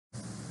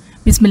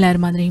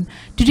Bismillahirrahmanirrahim.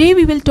 Today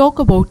we will talk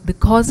about the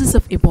causes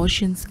of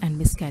abortions and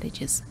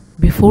miscarriages.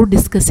 Before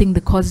discussing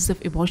the causes of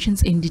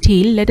abortions in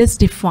detail, let us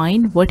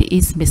define what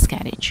is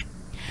miscarriage.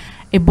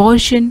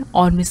 Abortion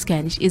or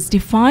miscarriage is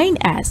defined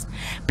as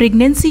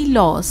pregnancy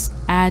loss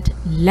at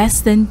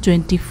less than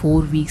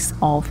 24 weeks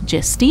of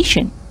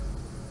gestation.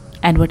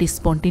 And what is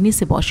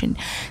spontaneous abortion?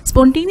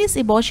 Spontaneous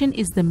abortion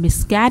is the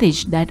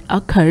miscarriage that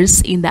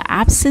occurs in the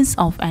absence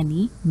of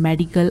any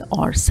medical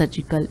or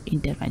surgical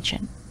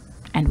intervention.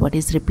 And what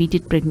is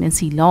repeated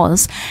pregnancy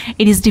loss?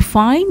 It is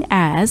defined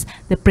as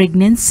the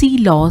pregnancy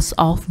loss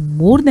of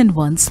more than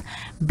once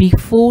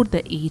before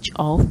the age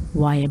of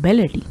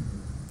viability.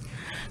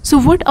 So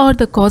what are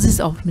the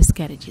causes of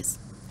miscarriages?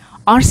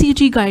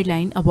 RCOG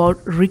guideline about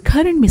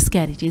recurrent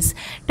miscarriages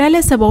tell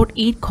us about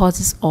 8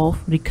 causes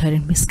of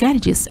recurrent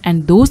miscarriages,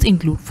 and those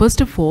include, first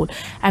of all,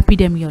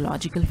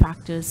 epidemiological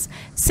factors,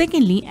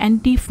 secondly,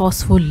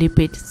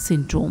 antiphospholipid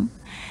syndrome,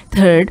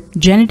 third,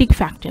 genetic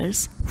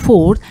factors,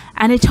 fourth,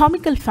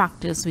 anatomical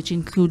factors, which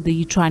include the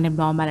uterine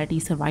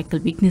abnormalities, cervical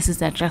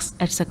weaknesses,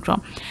 etc.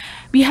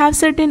 We have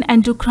certain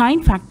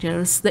endocrine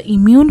factors, the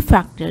immune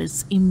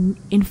factors,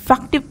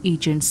 infective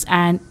agents,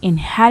 and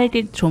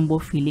inherited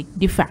thrombophilic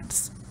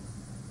defects.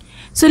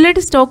 So let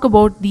us talk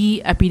about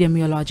the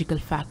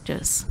epidemiological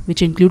factors,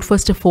 which include,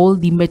 first of all,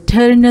 the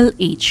maternal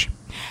age.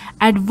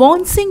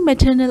 Advancing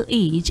maternal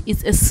age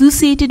is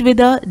associated with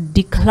a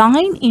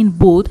decline in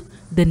both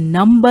the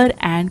number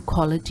and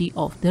quality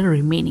of the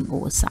remaining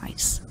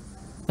oocytes.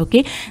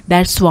 Okay,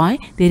 that's why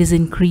there is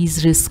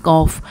increased risk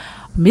of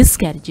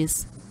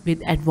miscarriages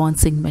with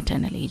advancing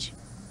maternal age.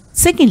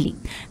 Secondly,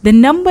 the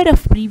number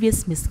of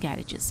previous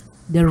miscarriages.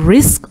 The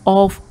risk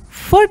of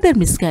further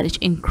miscarriage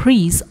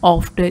increase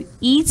after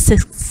each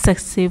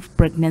successive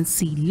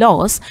pregnancy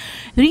loss,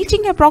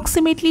 reaching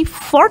approximately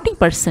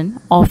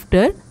 40%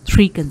 after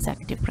 3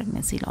 consecutive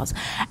pregnancy loss,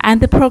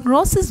 and the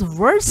prognosis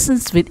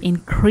worsens with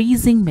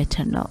increasing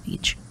maternal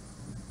age.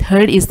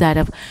 Third is that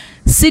of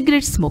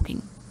cigarette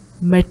smoking.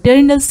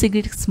 Maternal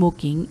cigarette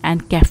smoking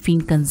and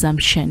caffeine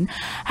consumption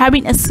have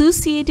been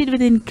associated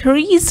with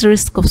increased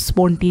risk of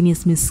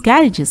spontaneous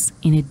miscarriages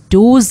in a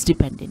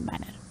dose-dependent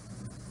manner.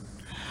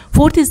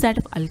 Fourth is that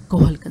of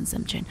alcohol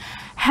consumption.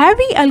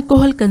 Heavy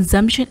alcohol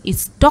consumption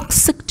is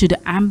toxic to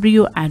the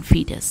embryo and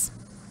fetus.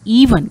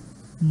 Even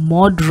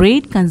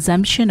moderate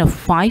consumption of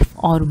 5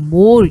 or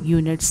more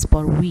units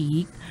per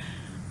week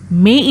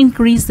may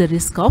increase the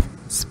risk of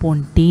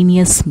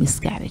spontaneous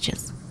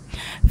miscarriages.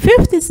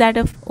 Fifth is that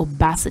of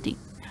obesity.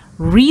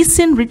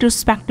 Recent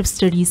retrospective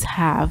studies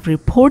have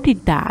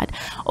reported that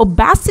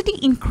obesity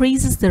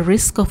increases the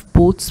risk of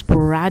both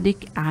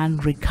sporadic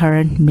and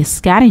recurrent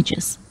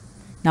miscarriages.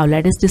 Now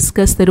let us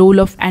discuss the role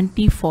of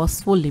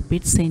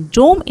antiphospholipid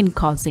syndrome in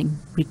causing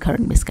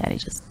recurrent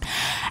miscarriages.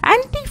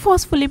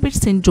 Antiphospholipid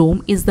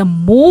syndrome is the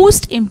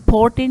most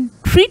important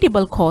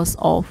treatable cause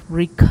of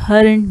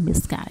recurrent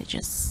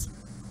miscarriages.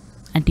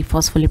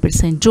 Antiphospholipid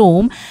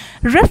syndrome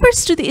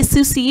refers to the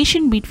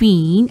association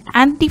between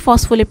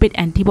antiphospholipid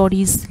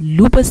antibodies,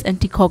 lupus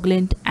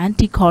anticoagulant,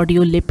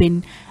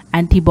 anticardiolipin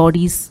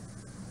antibodies,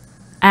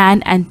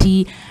 and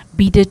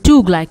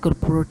anti-beta-2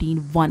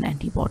 glycoprotein 1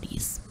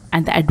 antibodies.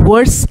 And the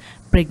adverse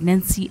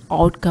pregnancy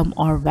outcome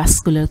or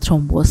vascular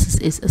thrombosis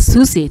is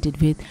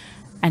associated with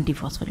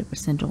antiphospholipid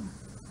syndrome.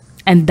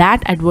 And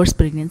that adverse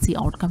pregnancy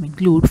outcome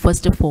include,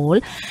 first of all,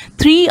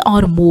 3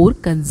 or more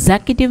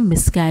consecutive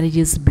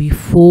miscarriages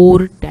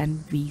before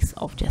 10 weeks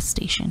of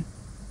gestation,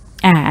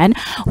 and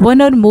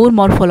 1 or more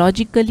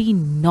morphologically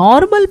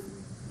normal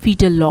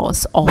fetal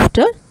loss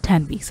after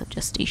 10 weeks of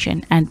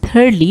gestation, and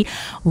thirdly,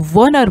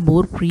 1 or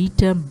more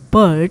preterm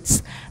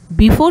births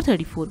before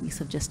 34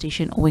 weeks of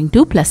gestation owing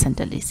to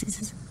placental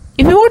diseases.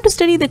 If you want to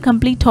study the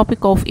complete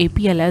topic of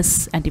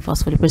APLS,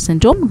 antiphospholipid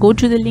syndrome, go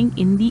to the link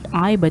in the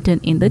I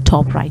button in the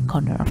top right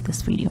corner of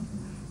this video.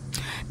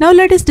 Now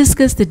let us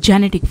discuss the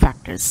genetic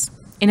factors.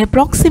 In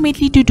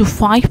approximately 2 to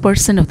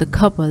 5% of the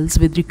couples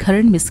with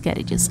recurrent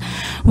miscarriages,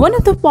 one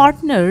of the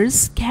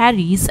partners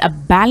carries a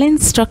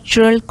balanced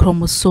structural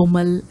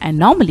chromosomal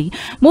anomaly,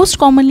 most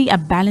commonly a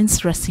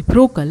balanced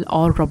reciprocal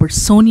or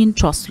Robertsonian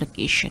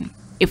translocation,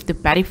 if the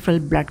peripheral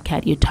blood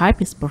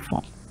karyotype is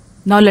performed.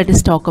 Now let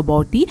us talk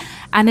about the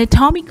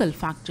anatomical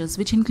factors,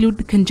 which include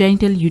the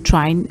congenital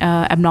uterine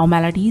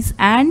abnormalities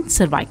and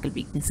cervical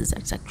weaknesses,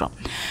 etc.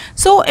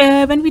 So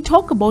when we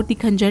talk about the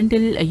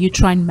congenital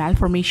uterine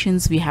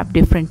malformations, we have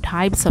different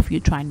types of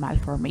uterine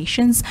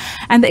malformations,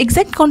 and the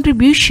exact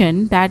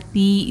contribution that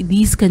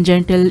these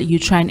congenital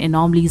uterine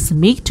anomalies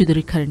make to the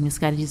recurrent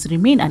miscarriages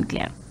remain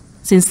unclear,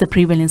 since the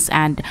prevalence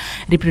and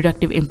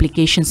reproductive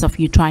implications of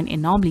uterine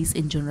anomalies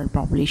in general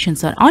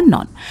populations are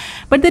unknown.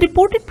 But the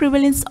reported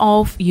prevalence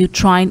of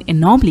uterine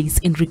anomalies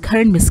in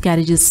recurrent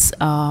miscarriages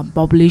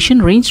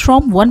population range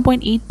from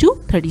 1.8 to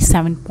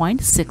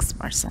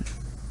 37.6%.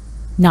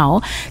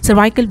 Now,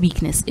 cervical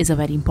weakness is a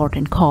very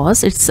important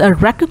cause. It's a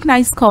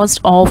recognized cause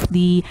of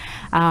the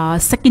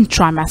second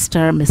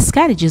trimester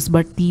miscarriages,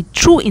 but the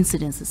true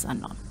incidence is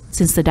unknown,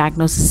 since the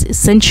diagnosis is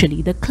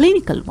essentially the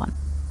clinical one.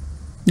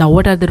 Now,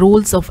 what are the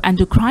roles of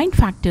endocrine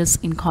factors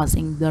in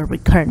causing the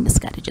recurrent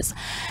miscarriages?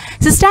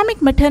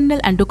 Systemic maternal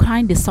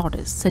endocrine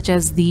disorders such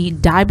as the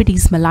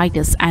diabetes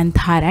mellitus and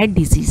thyroid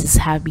diseases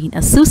have been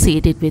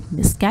associated with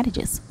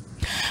miscarriages.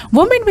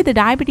 Women with the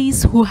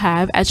diabetes who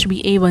have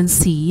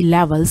HbA1c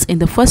levels in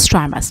the first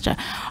trimester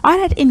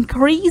are at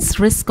increased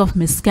risk of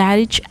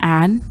miscarriage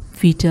and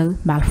fetal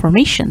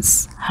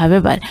malformations.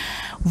 However,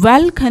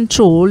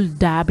 well-controlled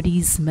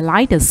diabetes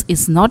mellitus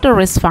is not a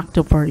risk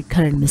factor for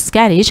recurrent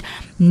miscarriage,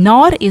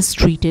 nor is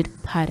treated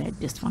thyroid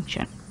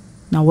dysfunction.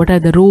 Now, what are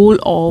the role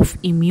of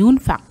immune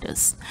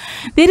factors?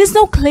 There is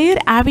no clear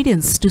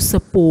evidence to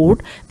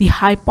support the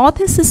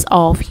hypothesis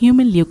of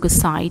human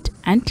leukocyte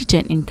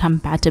antigen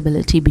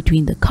incompatibility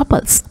between the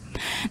couples.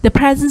 The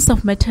presence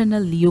of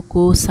maternal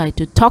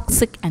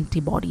leukocytotoxic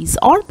antibodies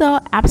or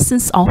the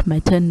absence of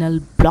maternal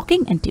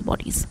blocking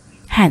antibodies.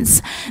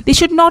 Hence, they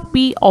should not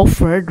be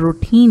offered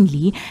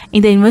routinely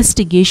in the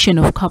investigation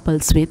of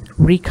couples with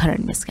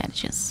recurrent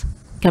miscarriages.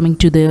 Coming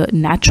to the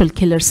natural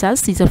killer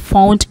cells, these are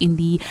found in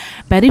the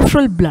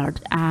peripheral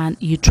blood and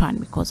uterine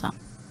mucosa.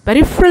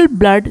 Peripheral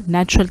blood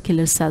natural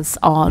killer cells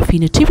are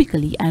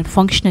phenotypically and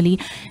functionally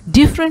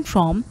different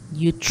from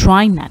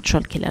uterine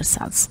natural killer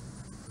cells.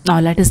 Now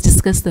let us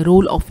discuss the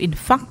role of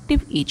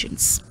infective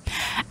agents.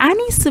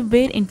 Any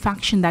severe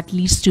infection that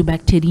leads to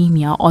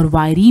bacteremia or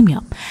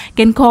viremia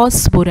can cause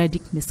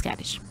sporadic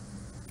miscarriage.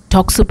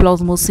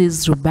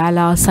 Toxoplasmosis,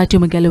 rubella,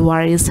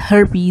 cytomegalovirus,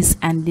 herpes,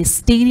 and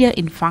listeria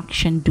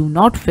infection do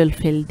not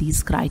fulfill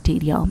these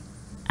criteria,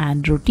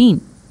 and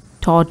routine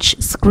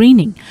TORCH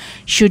screening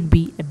should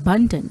be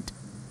abundant.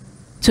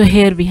 So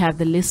here we have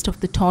the list of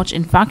the TORCH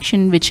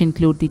infection, which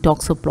include the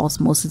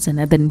toxoplasmosis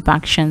and other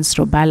infections,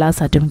 rubella,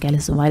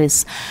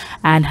 cytomegalovirus,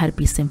 and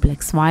herpes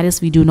simplex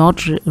virus. We do not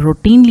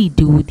routinely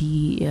do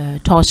the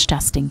TORCH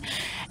testing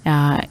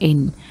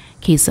in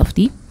case of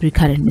the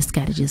recurrent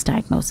miscarriages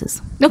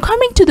diagnosis. Now,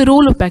 coming to the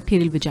role of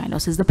bacterial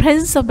vaginosis, the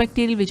presence of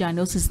bacterial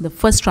vaginosis in the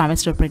first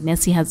trimester of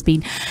pregnancy has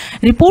been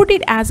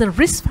reported as a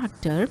risk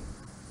factor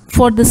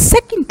for the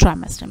second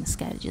trimester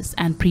miscarriages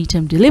and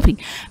preterm delivery,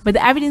 but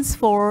the evidence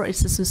for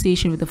its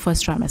association with the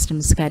first trimester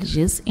miscarriage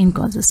is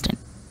inconsistent.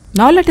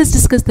 Now let us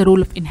discuss the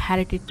role of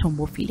inherited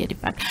thrombophilia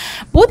defect.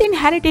 Both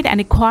inherited and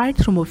acquired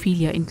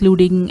thrombophilia,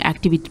 including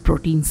activated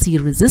protein C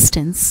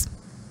resistance,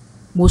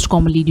 most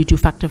commonly due to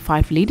factor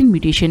V latent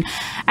mutation,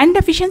 and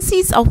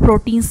deficiencies of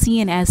protein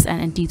C and S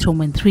and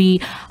antithrombin 3,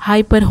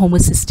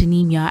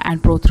 hyperhomocystinemia,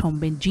 and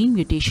prothrombin gene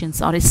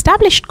mutations are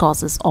established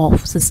causes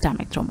of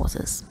systemic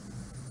thrombosis.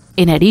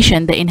 In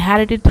addition, the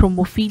inherited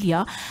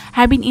thrombophilia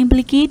have been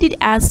implicated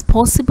as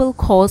possible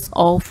cause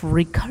of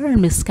recurrent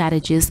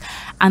miscarriages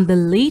and the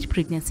late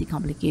pregnancy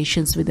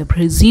complications, with the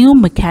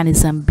presumed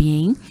mechanism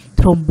being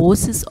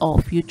thrombosis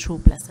of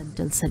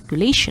uteroplacental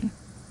circulation.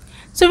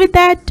 So with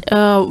that,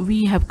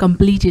 we have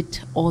completed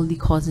all the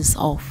causes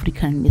of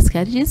recurrent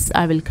miscarriages.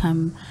 I will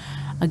come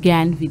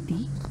again with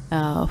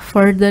the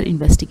further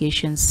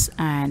investigations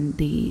and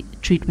the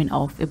treatment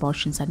of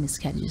abortions and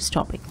miscarriages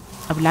topic.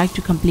 I would like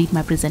to complete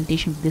my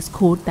presentation with this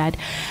quote that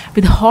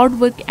with hard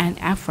work and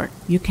effort,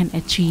 you can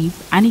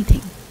achieve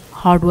anything.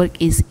 Hard work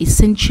is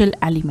essential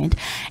element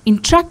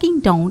in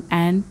tracking down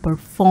and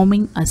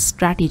performing a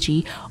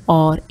strategy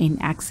or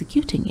in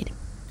executing it.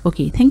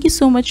 Okay, thank you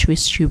so much.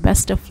 Wish you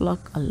best of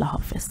luck. Allah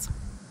Hafiz.